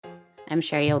I'm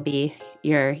sure you'll be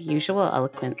your usual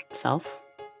eloquent self.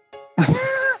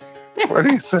 What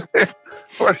do you say?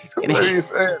 What do you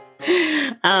say?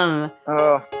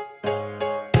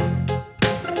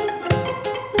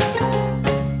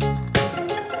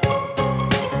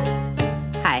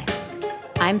 Hi,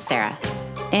 I'm Sarah,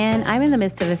 and I'm in the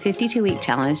midst of a 52-week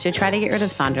challenge to try to get rid of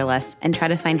Sonderlust and try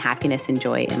to find happiness and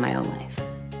joy in my own life.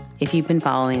 If you've been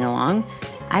following along,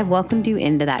 I've welcomed you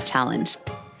into that challenge.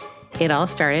 It all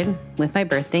started with my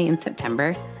birthday in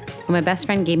September, when my best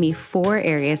friend gave me 4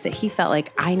 areas that he felt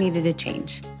like I needed to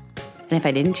change. And if I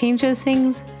didn't change those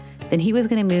things, then he was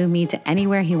going to move me to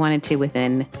anywhere he wanted to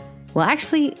within, well,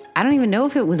 actually, I don't even know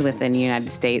if it was within the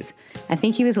United States. I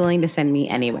think he was willing to send me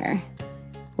anywhere.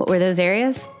 What were those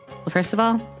areas? Well, first of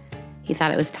all, he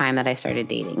thought it was time that I started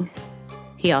dating.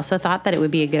 He also thought that it would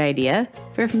be a good idea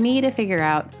for me to figure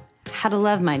out how to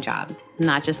love my job,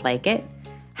 not just like it,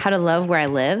 how to love where I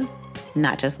live,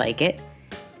 not just like it,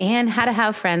 and how to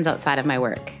have friends outside of my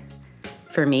work.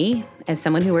 For me, as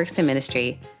someone who works in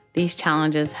ministry, these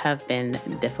challenges have been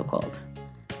difficult.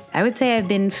 I would say I've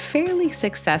been fairly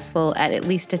successful at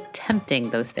least attempting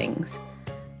those things.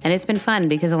 And it's been fun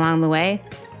because along the way,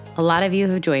 a lot of you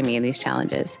have joined me in these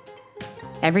challenges.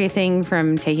 Everything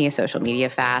from taking a social media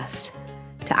fast,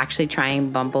 to actually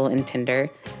trying Bumble and Tinder,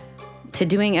 to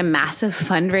doing a massive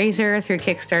fundraiser through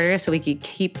Kickstarter so we could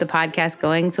keep the podcast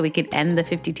going, so we could end the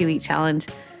 52-week challenge.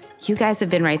 You guys have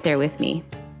been right there with me.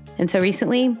 And so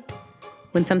recently,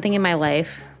 when something in my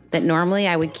life that normally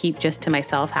I would keep just to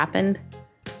myself happened,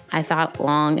 I thought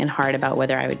long and hard about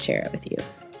whether I would share it with you.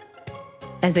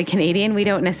 As a Canadian, we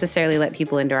don't necessarily let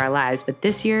people into our lives, but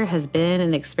this year has been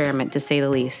an experiment to say the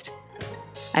least.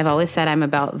 I've always said I'm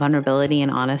about vulnerability and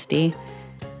honesty,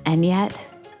 and yet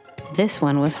this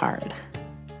one was hard.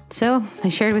 So I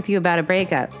shared with you about a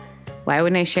breakup. Why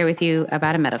wouldn't I share with you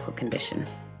about a medical condition?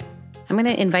 I'm going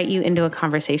to invite you into a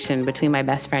conversation between my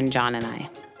best friend John and I.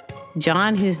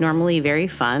 John, who's normally very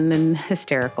fun and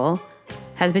hysterical,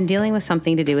 has been dealing with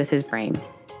something to do with his brain.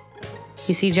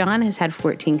 You see, John has had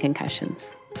 14 concussions.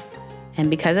 And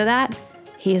because of that,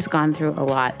 he has gone through a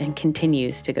lot and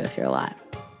continues to go through a lot.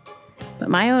 But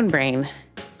my own brain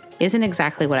isn't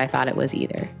exactly what I thought it was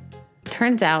either.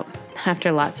 Turns out,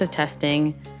 after lots of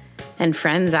testing and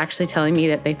friends actually telling me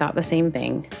that they thought the same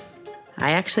thing,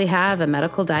 I actually have a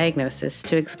medical diagnosis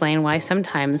to explain why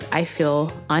sometimes I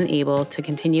feel unable to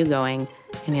continue going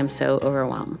and am so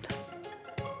overwhelmed.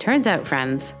 Turns out,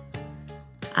 friends,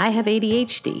 I have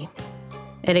ADHD.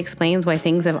 It explains why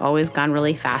things have always gone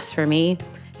really fast for me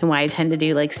and why I tend to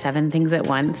do like 7 things at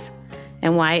once,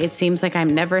 and why it seems like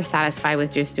I'm never satisfied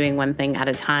with just doing one thing at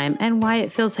a time, and why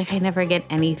it feels like I never get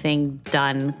anything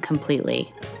done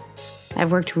completely.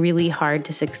 I've worked really hard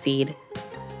to succeed,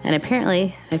 and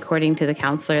apparently, according to the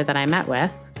counselor that I met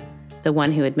with, the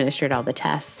one who administered all the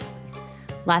tests,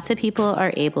 lots of people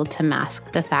are able to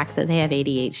mask the fact that they have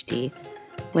ADHD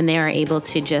when they are able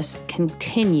to just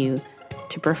continue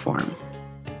to perform.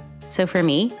 So for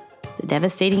me, the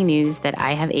devastating news that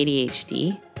I have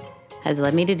ADHD has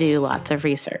led me to do lots of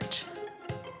research.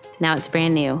 Now it's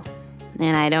brand new,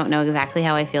 and I don't know exactly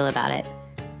how I feel about it.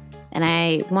 And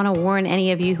I want to warn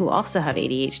any of you who also have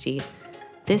ADHD,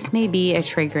 this may be a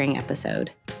triggering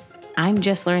episode. I'm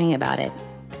just learning about it,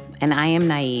 and I am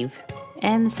naive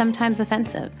and sometimes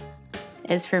offensive.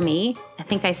 As for me, I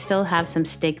think I still have some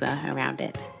stigma around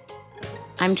it.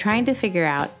 I'm trying to figure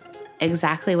out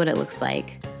exactly what it looks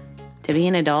like to be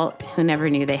an adult who never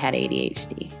knew they had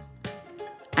ADHD.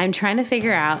 I'm trying to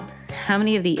figure out how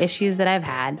many of the issues that I've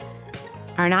had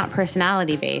are not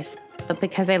personality-based, but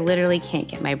because I literally can't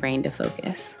get my brain to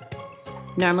focus.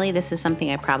 Normally, this is something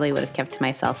I probably would have kept to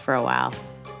myself for a while,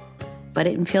 but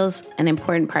it feels an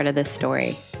important part of this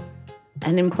story,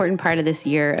 an important part of this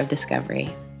year of discovery.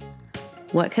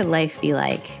 What could life be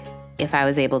like if I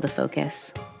was able to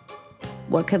focus?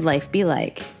 What could life be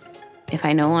like if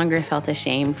I no longer felt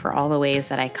ashamed for all the ways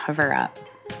that I cover up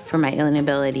for my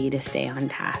inability to stay on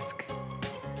task?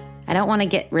 I don't want to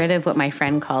get rid of what my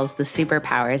friend calls the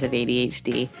superpowers of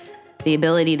ADHD, the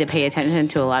ability to pay attention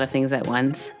to a lot of things at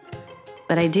once.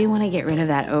 But I do want to get rid of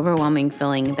that overwhelming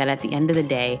feeling that at the end of the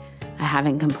day, I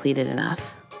haven't completed enough.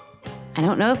 I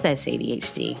don't know if that's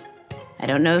ADHD. I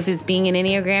don't know if it's being an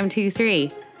Enneagram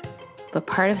 2-3, but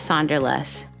part of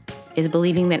Sonderlust is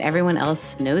believing that everyone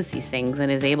else knows these things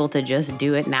and is able to just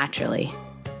do it naturally.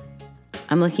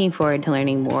 I'm looking forward to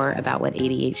learning more about what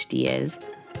ADHD is,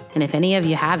 and if any of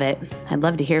you have it, I'd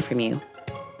love to hear from you.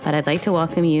 But I'd like to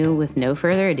welcome you, with no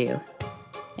further ado,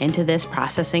 into this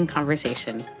processing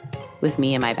conversation with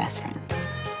me and my best friend.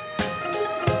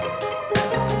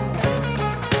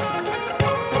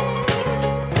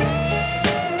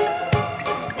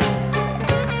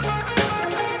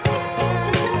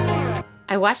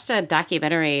 watched a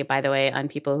documentary, by the way, on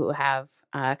people who have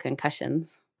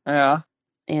concussions. Yeah.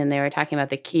 And they were talking about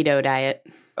the keto diet.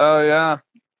 Oh, yeah.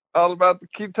 All about the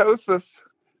ketosis.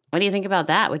 What do you think about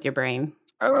that with your brain?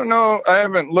 I don't know. I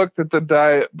haven't looked at the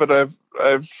diet, but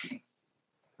I've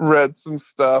read some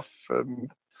stuff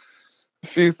and a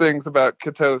few things about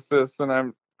ketosis, and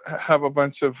I have a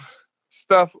bunch of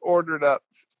stuff ordered up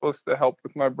supposed to help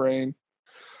with my brain.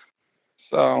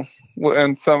 So,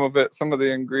 and some of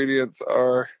the ingredients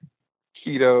are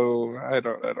keto. I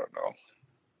don't know.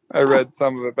 I read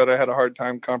some of it, but I had a hard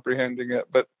time comprehending it.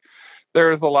 But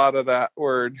there is a lot of that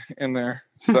word in there.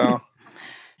 So,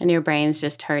 and your brain's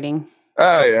just hurting.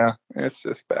 Oh yeah, it's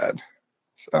just bad.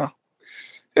 So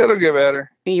it'll get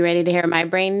better. Are you ready to hear my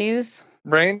brain news?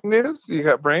 Brain news? You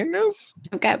got brain news?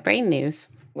 I've got brain news.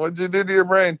 What'd you do to your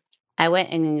brain? I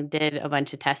went and did a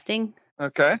bunch of testing.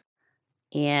 Okay.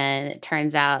 And it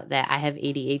turns out that I have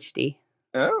ADHD.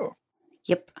 Oh.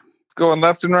 Yep. Going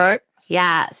left and right?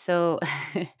 Yeah. So,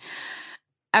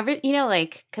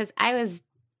 because I was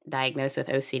diagnosed with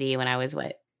OCD when I was,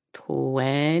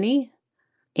 20?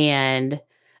 And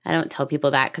I don't tell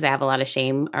people that because I have a lot of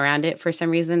shame around it for some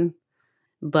reason.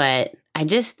 But I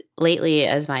just lately,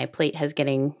 as my plate has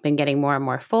been getting more and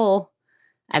more full,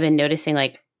 I've been noticing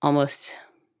almost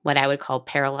what I would call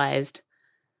paralyzed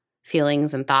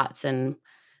feelings and thoughts and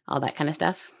all that kind of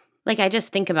stuff. I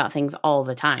just think about things all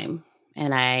the time,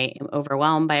 and I am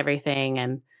overwhelmed by everything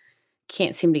and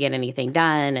can't seem to get anything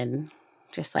done. And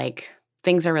just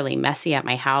things are really messy at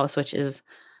my house, which is,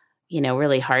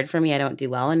 really hard for me. I don't do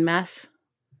well in mess.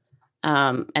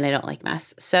 And I don't like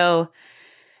mess. So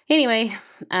anyway,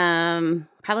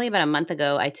 probably about a month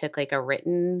ago, I took a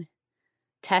written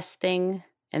test thing,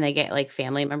 and they get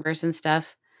family members and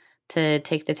stuff to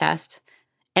take the test.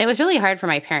 And it was really hard for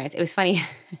my parents. It was funny.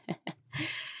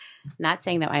 Not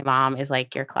saying that my mom is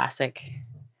your classic.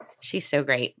 She's so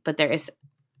great, but there is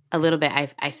a little bit,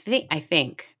 I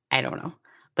think, I don't know,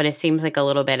 but it seems like a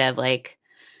little bit of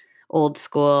old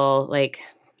school,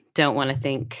 don't want to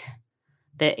think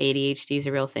that ADHD is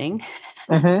a real thing.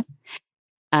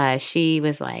 Mm-hmm. She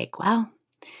was like, well,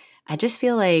 I just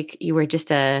feel like you were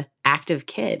just a active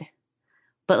kid.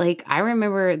 But I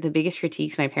remember the biggest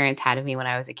critiques my parents had of me when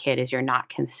I was a kid is you're not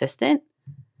consistent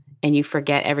and you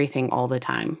forget everything all the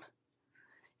time.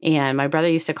 And my brother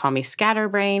used to call me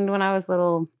scatterbrained when I was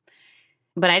little,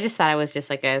 but I just thought I was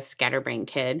just a scatterbrained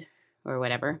kid or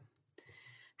whatever.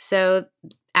 So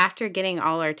after getting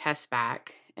all our tests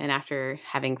back and after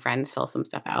having friends fill some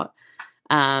stuff out,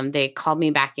 they called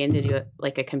me back in to do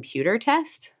a computer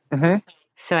test. Mm-hmm.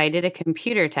 So I did a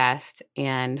computer test,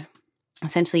 and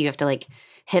essentially you have to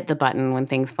hit the button when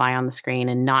things fly on the screen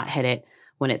and not hit it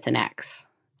when it's an X.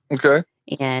 Okay.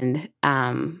 And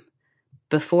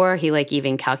before he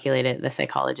even calculated, the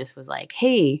psychologist was like,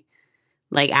 hey,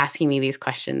 asking me these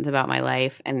questions about my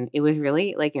life. And it was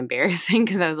really embarrassing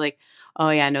because I was like, oh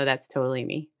yeah, no, that's totally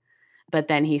me. But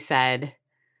then he said,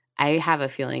 I have a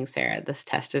feeling, Sarah, this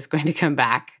test is going to come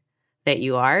back that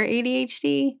you are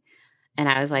ADHD. And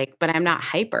I was like, but I'm not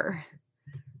hyper.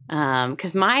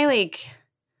 Because my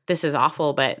this is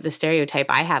awful, but the stereotype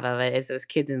I have of it is those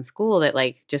kids in school that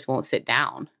just won't sit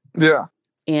down. Yeah.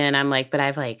 And I'm but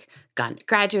I've gone to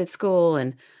graduate school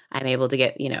and I'm able to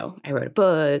get, I wrote a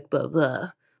book, blah,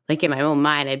 blah. In my own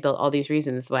mind, I built all these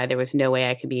reasons why there was no way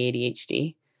I could be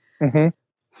ADHD.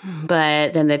 Mm-hmm.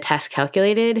 But then the test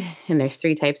calculated, and there's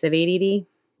 3 types of ADD.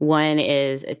 One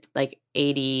is it's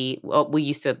AD, well, we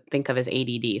used to think of as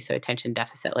ADD, so attention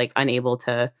deficit, unable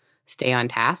to stay on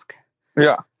task.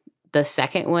 Yeah. The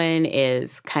second one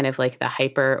is kind of the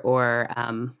hyper or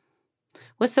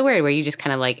what's the word where you just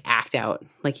kind of act out,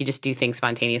 you just do things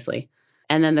spontaneously.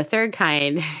 And then the third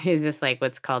kind is just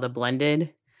what's called a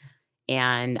blended.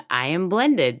 And I am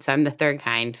blended. So I'm the third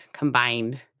kind,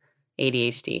 combined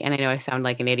ADHD. And I know I sound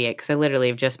like an idiot because I literally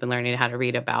have just been learning how to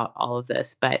read about all of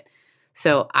this. But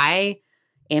so I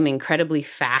am incredibly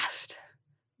fast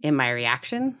in my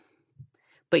reaction.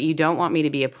 But you don't want me to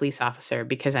be a police officer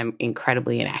because I'm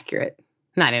incredibly inaccurate.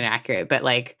 Not inaccurate, but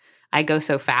I go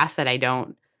so fast that I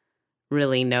don't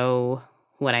really know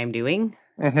what I'm doing.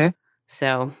 Mm-hmm.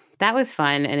 So that was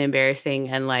fun and embarrassing.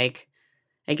 And I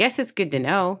guess it's good to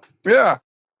know. Yeah.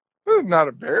 It's not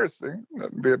embarrassing.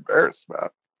 Nothing to be embarrassed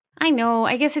about. I know.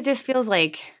 I guess it just feels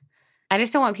I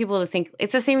just don't want people to think.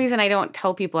 It's the same reason I don't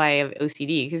tell people I have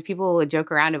OCD, because people will joke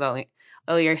around about,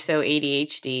 oh, you're so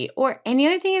ADHD. And the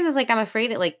other thing is I'm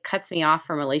afraid it cuts me off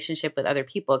from relationship with other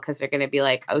people because they're going to be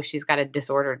like, oh, she's got a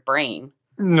disordered brain.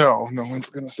 No one's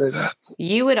going to say that.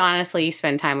 You would honestly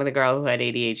spend time with a girl who had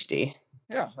ADHD.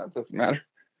 Yeah, that doesn't matter.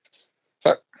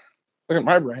 Look at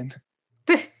my brain.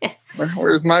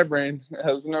 Where's my brain? It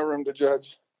has no room to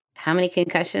judge. How many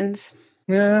concussions?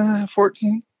 Yeah,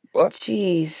 14. What?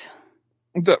 Jeez.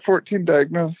 Got 14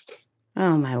 diagnosed.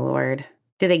 Oh, my Lord.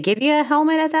 Do they give you a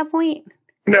helmet at that point?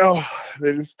 No,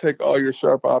 they just take all your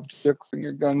sharp objects and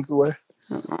your guns away.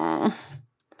 Uh-uh.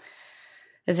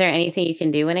 Is there anything you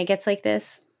can do when it gets like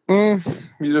this? You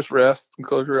just rest and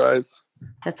close your eyes.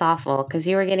 That's awful, because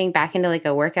you were getting back into like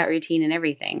a workout routine and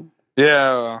everything.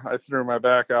 Yeah, I threw my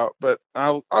back out, but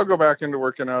I'll go back into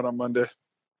working out on Monday.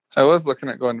 I was looking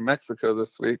at going to Mexico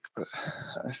this week, but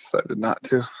I decided not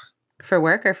to. For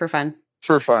work or for fun?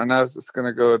 For fun. I was just going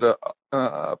to go to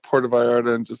Puerto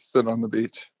Vallarta and just sit on the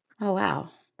beach. Oh, wow.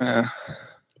 Yeah.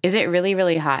 Is it really,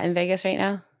 really hot in Vegas right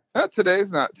now?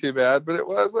 Today's not too bad, but it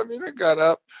was. I mean, it got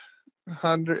up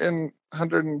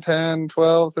 110,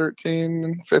 12,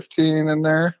 13, 15 in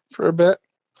there for a bit.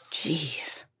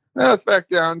 Jeez. Now it's back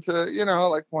down to,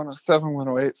 like 107,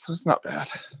 108, so it's not bad.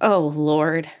 Oh,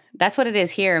 Lord. That's what it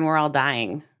is here, and we're all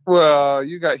dying. Well,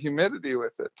 you got humidity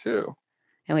with it, too.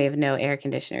 And we have no air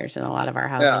conditioners in a lot of our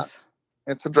houses.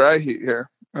 Yeah, it's a dry heat here,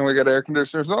 and we got air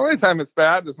conditioners. The only time it's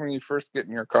bad is when you first get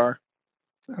in your car.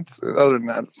 Other than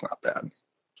that, it's not bad.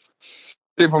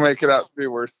 People make it out to be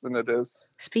worse than it is.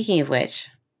 Speaking of which,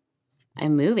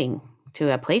 I'm moving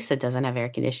to a place that doesn't have air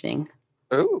conditioning.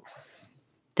 Oh.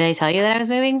 Did I tell you that I was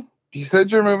moving? You said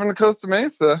you're moving to Costa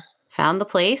Mesa. Found the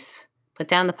place, put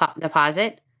down the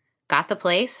deposit, got the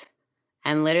place,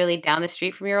 and literally down the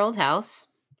street from your old house,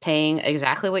 paying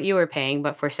exactly what you were paying,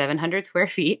 but for 700 square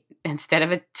feet instead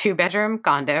of a 2-bedroom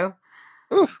condo.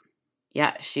 Oof.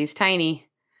 Yeah, she's tiny.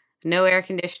 No air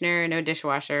conditioner, no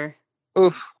dishwasher.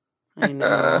 Oof. I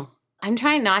know. I'm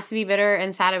trying not to be bitter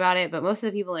and sad about it, but most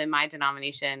of the people in my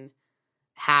denomination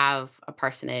have a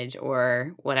parsonage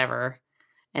or whatever.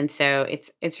 And so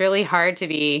it's really hard to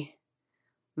be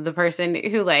the person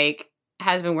who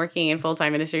has been working in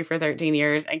full-time industry for 13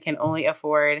 years and can only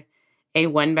afford a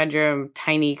 1-bedroom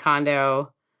tiny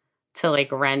condo to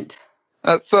rent.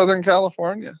 That's Southern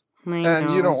California.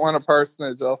 And you don't want a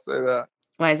parsonage, I'll say that.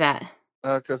 Why is that?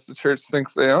 Because the church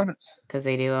thinks they own it. Because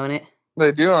they do own it?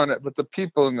 They do own it, but the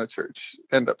people in the church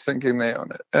end up thinking they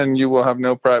own it. And you will have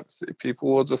no privacy.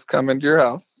 People will just come into your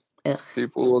house. Ugh.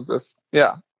 People will just,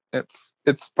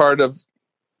 it's part of,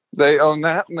 they own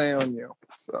that and they own you.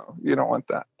 So you don't want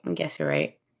that. I guess you're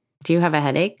right. Do you have a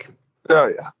headache? Oh,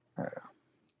 yeah.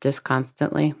 Just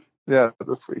constantly? Yeah,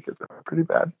 this week it's pretty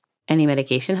bad. Any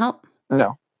medication help?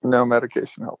 No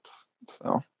medication helps.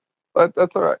 So, but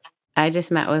that's all right. I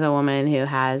just met with a woman who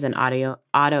has an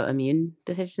autoimmune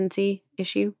deficiency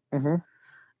issue.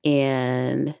 Mm-hmm.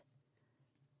 And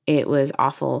it was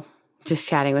awful just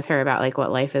chatting with her about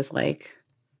what life is like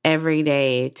every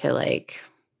day to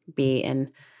be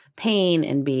in pain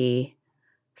and be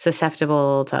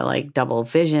susceptible to double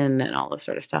vision and all this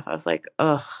sort of stuff. I was like,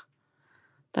 ugh,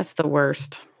 that's the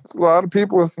worst. There's a lot of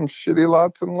people with some shitty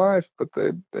lots in life, but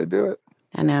they do it.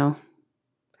 I know.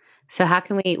 So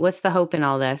what's the hope in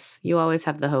all this? You always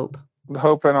have the hope. The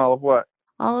hope in all of what?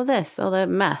 All of this, all the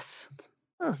mess.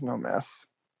 There's no mess.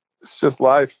 It's just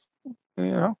life.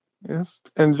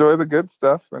 Just enjoy the good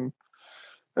stuff. And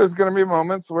there's going to be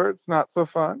moments where it's not so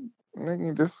fun. And then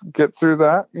you just get through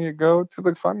that and you go to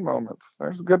the fun moments.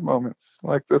 There's good moments.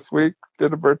 Like this week,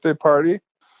 did a birthday party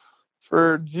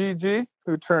for Gigi,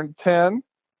 who turned 10.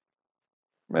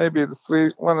 Maybe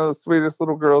one of the sweetest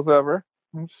little girls ever.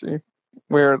 And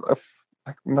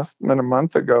must have been a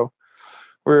month ago.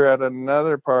 We were at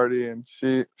another party and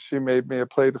she made me a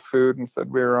plate of food and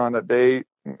said we were on a date.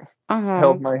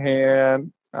 Held my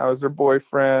hand. I was her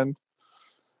boyfriend,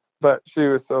 but she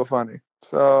was so funny.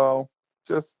 So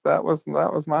just that was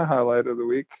my highlight of the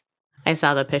week. I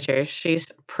saw the pictures.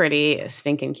 She's pretty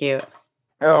stinking cute.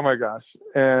 Oh my gosh.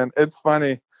 And it's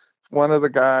funny. One of the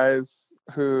guys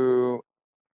who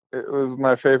it was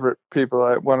my favorite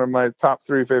people, one of my top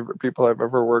 3 favorite people I've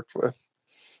ever worked with.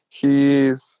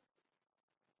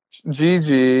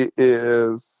 Gigi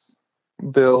is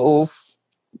Bill's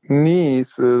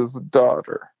niece's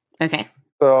daughter. Okay.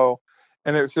 So,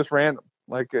 and it was just random.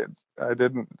 I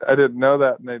didn't know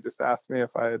that. And they just asked me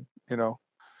if I had,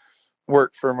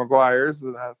 worked for McGuire's.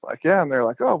 And I was like, yeah. And they're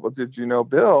like, oh, well, did you know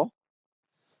Bill?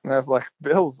 And I was like,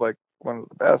 Bill's one of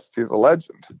the best. He's a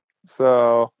legend.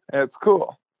 So it's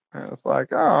cool. And it's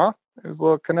like, oh, there's a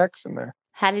little connection there.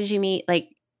 How did you meet,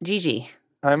 Gigi?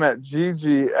 I met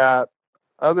Gigi at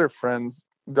other friend's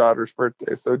daughter's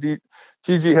birthday. So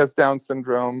Gigi has Down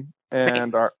syndrome,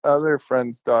 and our other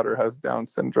friend's daughter has Down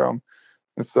syndrome.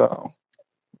 And so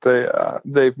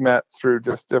they've met through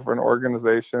just different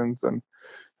organizations, and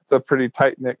it's a pretty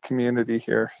tight-knit community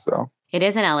here. So It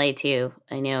is in LA too.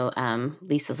 I know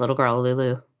Lisa's little girl,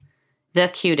 Lulu, the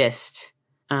cutest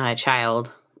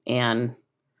child and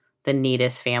the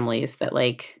neatest families that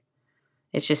like,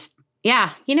 it's just,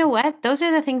 yeah, you know what? Those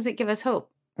are the things that give us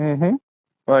hope. Mm-hmm.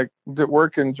 Like did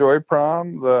work in Joy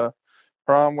Prom, the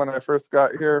prom when I first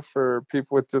got here for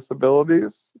people with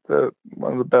disabilities,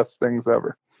 one of the best things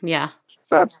ever. Yeah.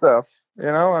 That stuff,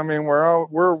 I mean,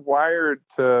 we're wired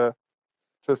to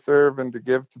serve and to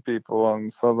give to people,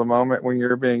 and so the moment when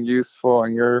you're being useful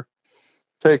and you're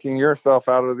taking yourself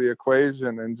out of the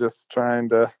equation and just trying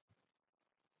to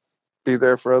be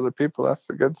there for other people, that's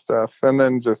the good stuff. And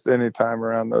then just any time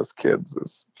around those kids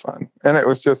is fun. And it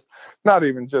was just not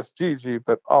even just Gigi,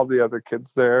 but all the other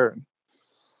kids there, and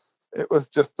it was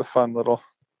just a fun little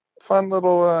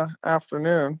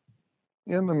afternoon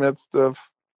in the midst of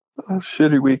a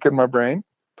shitty week in my brain.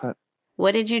 But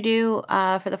what did you do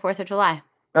for the 4th of July?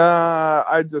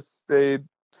 I just stayed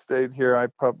here. I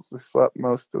probably slept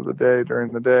most of the day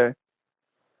during the day,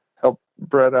 helped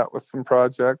Brett out with some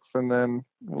projects, and then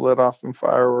lit off some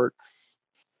fireworks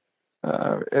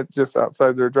it just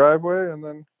outside their driveway, and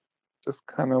then just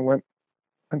kind of went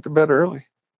to bed early.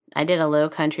 I did a low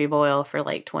country boil for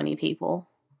like 20 people.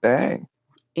 Dang.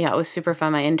 Yeah, it was super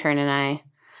fun. My intern and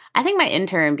I think my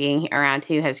intern being around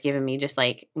too has given me just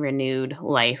like renewed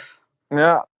life.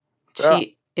 Yeah.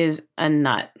 She is a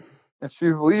nut. And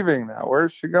she's leaving now.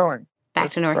 Where's she going?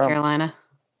 Back to North Carolina.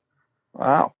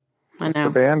 Wow. Just I know.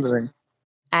 abandoning.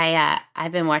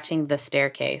 I've been watching The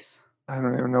Staircase. I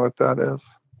don't even know what that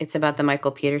is. It's about the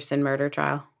Michael Peterson murder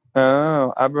trial.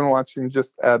 Oh, I've been watching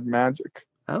Just Add Magic.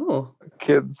 Oh.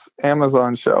 Kids'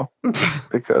 Amazon show.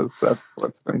 Because that's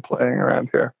what's been playing around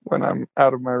here when I'm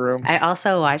out of my room. I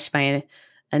also watched my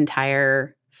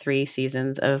entire 3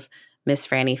 seasons of Miss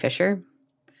Franny Fisher,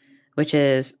 which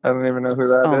is... I don't even know who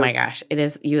that is. Oh my gosh. It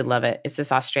is. You would love it. It's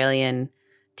this Australian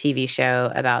TV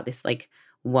show about this like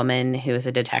woman who is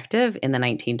a detective in the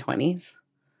 1920s.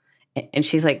 And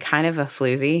she's like kind of a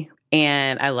floozy.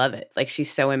 And I love it. Like she's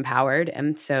so empowered.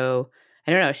 And so,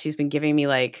 I don't know, she's been giving me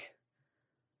like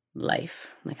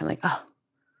life. Like I'm like, oh,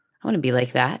 I want to be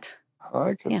like that. I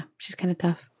like it. Yeah, she's kind of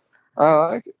tough. I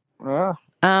like it. Yeah.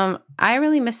 I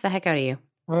really miss the heck out of you.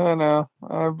 I know.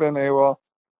 I've been AWOL.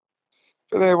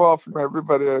 Been AWOL from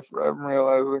everybody. I'm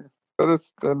realizing, but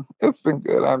it's been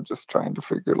good. I'm just trying to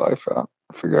figure life out.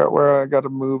 Figure out where I got to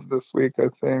move this week. I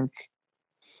think.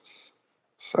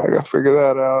 So I got to figure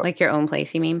that out. Like your own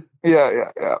place, you mean? Yeah.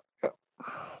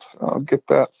 So I'll get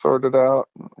that sorted out.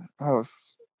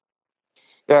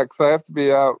 Because I have to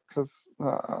be out because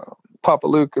Papa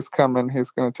Luke is coming.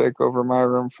 He's going to take over my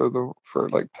room for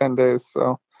like 10 days.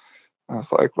 So I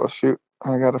was like, well, shoot,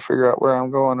 I got to figure out where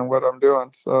I'm going and what I'm doing.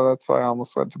 So that's why I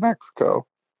almost went to Mexico.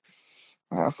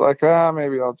 I was like,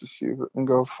 maybe I'll just use it and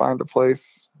go find a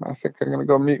place. I think I'm going to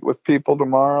go meet with people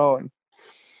tomorrow and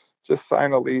just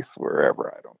sign a lease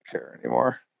wherever. I don't care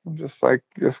anymore. I'm just like,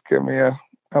 just give me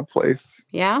a place.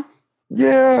 Yeah?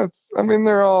 Yeah,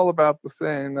 they're all about the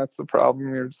same. That's the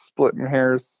problem. You're splitting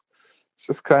hairs. It's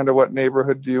just kind of what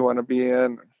neighborhood do you want to be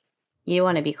in? You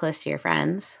want to be close to your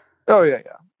friends. Oh, yeah.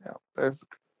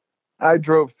 I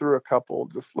drove through a couple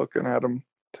just looking at them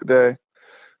today.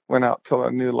 Went out to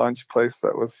a new lunch place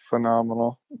that was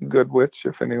phenomenal. Good Witch,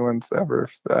 if anyone's ever,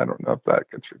 I don't know if that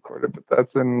gets recorded, but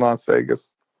that's in Las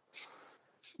Vegas.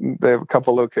 They have a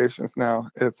couple locations now.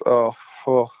 It's,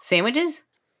 Sandwiches?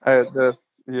 I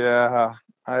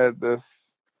had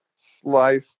this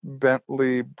sliced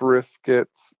Bentley brisket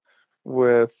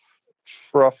with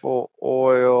truffle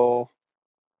oil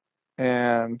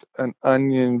and an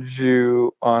onion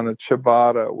jus on a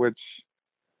ciabatta, which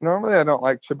normally I don't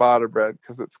like ciabatta bread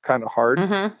because it's kind of hard.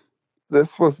 Mm-hmm.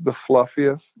 This was the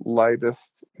fluffiest,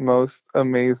 lightest, most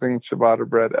amazing ciabatta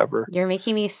bread ever. You're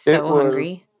making me so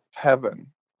hungry. Heaven.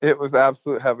 It was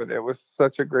absolute heaven. It was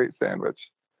such a great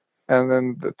sandwich. And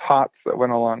then the tots that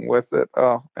went along with it.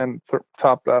 Oh, and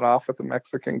top that off with a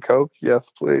Mexican Coke. Yes,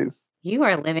 please. You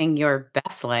are living your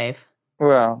best life.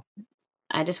 Well,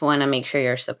 I just want to make sure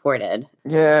you're supported.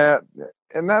 Yeah,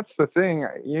 and that's the thing.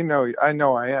 I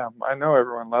know I am. I know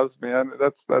everyone loves me, and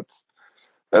that's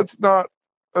not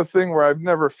a thing where I've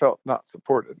never felt not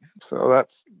supported. So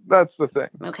that's the thing.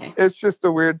 Okay. It's just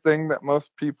a weird thing that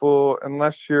most people,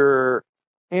 unless you're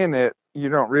in it, you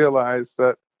don't realize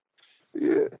that.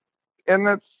 And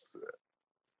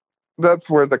that's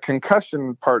where the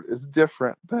concussion part is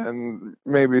different than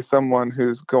maybe someone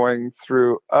who's going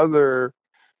through other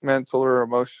mental or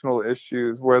emotional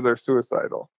issues where they're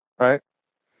suicidal, right?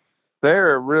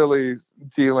 They're really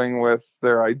dealing with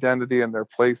their identity and their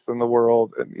place in the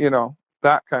world and,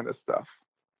 that kind of stuff.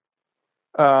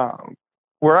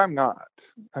 where I'm not.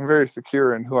 I'm very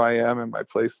secure in who I am and my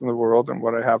place in the world and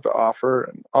what I have to offer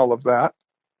and all of that.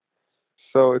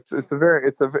 So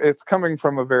it's coming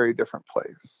from a very different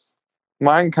place.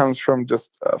 Mine comes from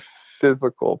just a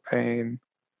physical pain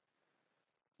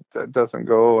that doesn't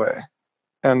go away.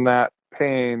 And that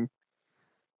pain,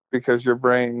 because your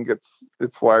brain gets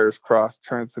its wires crossed,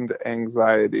 turns into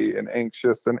anxiety and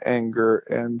anxious and anger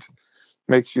and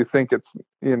makes you think it's,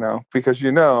 because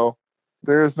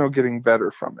there is no getting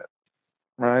better from it,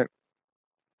 right?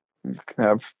 You can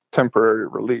have temporary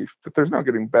relief, but there's no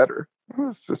getting better.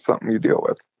 It's just something you deal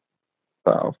with.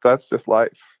 So that's just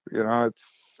life,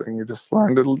 and you just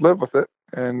learn to live with it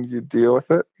and you deal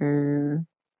with it. And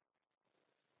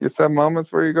you just have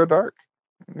moments where you go dark.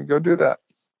 You go do that.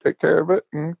 Take care of it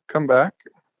and come back.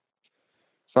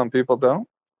 Some people don't.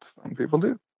 Some people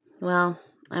do. Well,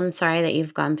 I'm sorry that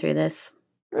you've gone through this.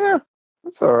 Yeah,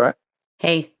 that's all right.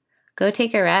 Hey, go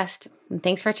take a rest. And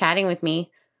thanks for chatting with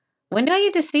me. When do I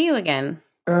get to see you again?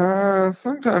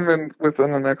 Sometime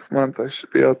within the next month, I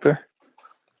should be out there.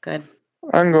 Good.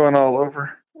 I'm going all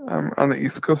over. I'm on the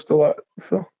East Coast a lot,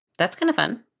 so. That's kind of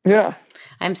fun. Yeah.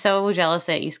 I'm so jealous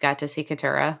that you got to see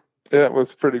Katurah. Yeah, it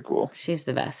was pretty cool. She's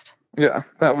the best. Yeah,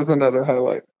 that was another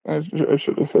highlight. I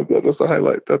should have said that as a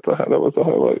highlight. That was a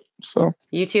highlight. So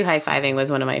you two high-fiving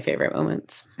was one of my favorite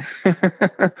moments.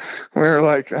 I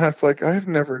was like, I've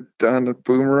never done a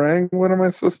boomerang. What am I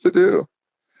supposed to do?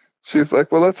 She's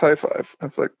like, well, let's high five. I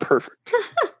was like, perfect.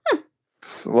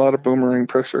 It's a lot of boomerang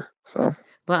pressure. So.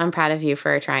 Well, I'm proud of you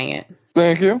for trying it.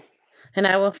 Thank you. And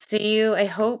I will see you, I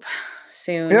hope,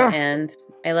 soon. Yeah. And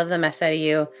I love the mess out of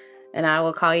you. And I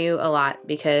will call you a lot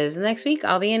because next week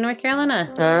I'll be in North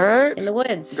Carolina. All right. In the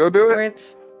woods. Go do it. Where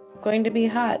it's going to be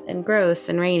hot and gross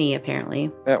and rainy,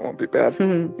 apparently. That won't be bad.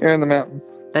 You're in the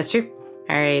mountains. That's true.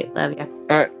 All right. Love you.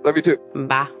 All right. Love you too.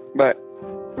 Bye. Bye.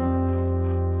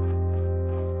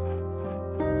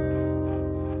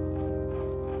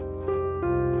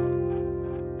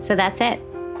 So that's it.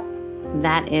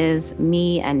 That is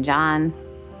me and John,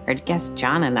 or I guess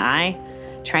John and I,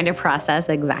 trying to process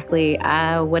exactly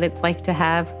what it's like to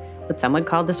have what some would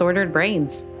call disordered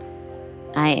brains.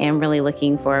 I am really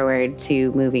looking forward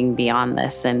to moving beyond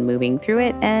this and moving through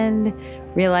it and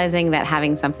realizing that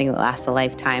having something that lasts a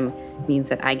lifetime means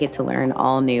that I get to learn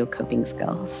all new coping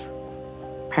skills.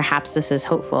 Perhaps this is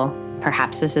hopeful.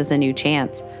 Perhaps this is a new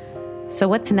chance. So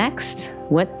what's next?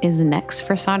 What is next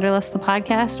for Sonderless the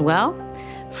podcast? Well,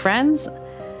 friends,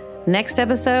 next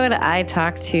episode, I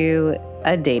talk to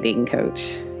a dating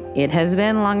coach. It has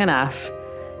been long enough.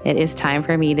 It is time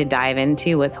for me to dive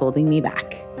into what's holding me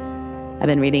back. I've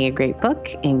been reading a great book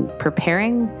and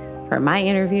preparing for my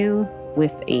interview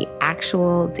with an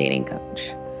actual dating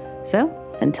coach. So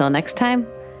until next time,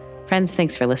 friends,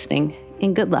 thanks for listening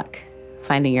and good luck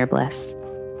finding your bliss.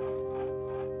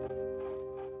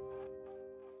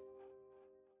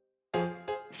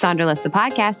 Sonderless the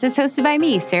podcast is hosted by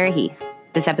me, Sarah Heath.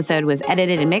 This episode was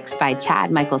edited and mixed by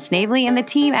Chad Michael Snavely and the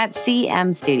team at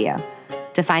CM Studio.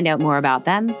 To find out more about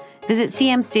them, visit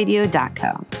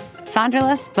cmstudio.co.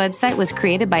 Sonderless website was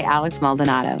created by Alex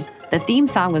Maldonado. The theme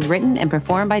song was written and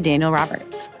performed by Daniel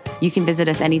Roberts. You can visit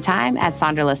us anytime at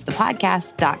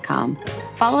sonderlessthepodcast.com.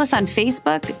 Follow us on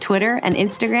Facebook, Twitter, and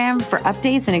Instagram for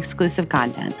updates and exclusive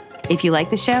content. If you like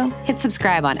the show, hit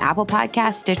subscribe on Apple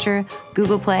Podcasts, Stitcher,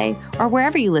 Google Play, or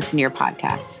wherever you listen to your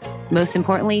podcasts. Most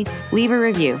importantly, leave a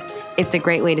review. It's a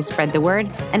great way to spread the word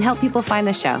and help people find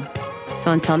the show.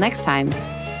 So until next time,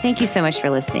 thank you so much for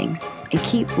listening and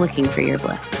keep looking for your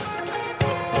bliss.